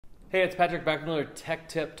Hey, it's Patrick back with another tech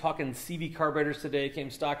tip, talking CV carburetors today. Came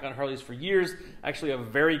stock on Harleys for years. Actually a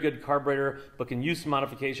very good carburetor, but can use some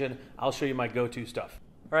modification. I'll show you my go-to stuff.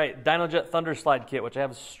 All right, DynoJet Thunder Slide kit, which I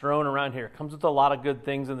have strewn around here. Comes with a lot of good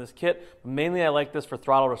things in this kit. Mainly I like this for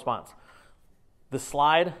throttle response. The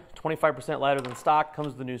slide, 25% lighter than stock, comes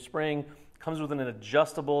with the new spring, comes with an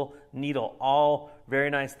adjustable needle. All very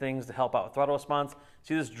nice things to help out with throttle response.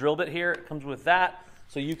 See this drill bit here? It comes with that.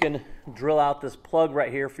 So you can drill out this plug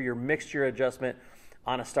right here for your mixture adjustment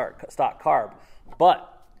on a stock carb.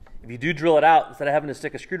 But if you do drill it out, instead of having to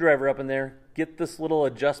stick a screwdriver up in there, get this little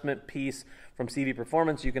adjustment piece from CV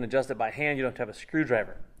Performance. You can adjust it by hand. You don't have to have a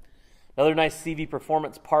screwdriver. Another nice CV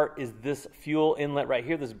Performance part is this fuel inlet right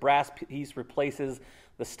here. This brass piece replaces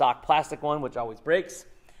the stock plastic one, which always breaks.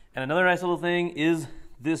 And another nice little thing is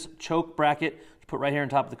this choke bracket you put right here on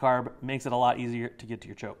top of the carb. Makes it a lot easier to get to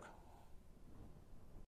your choke.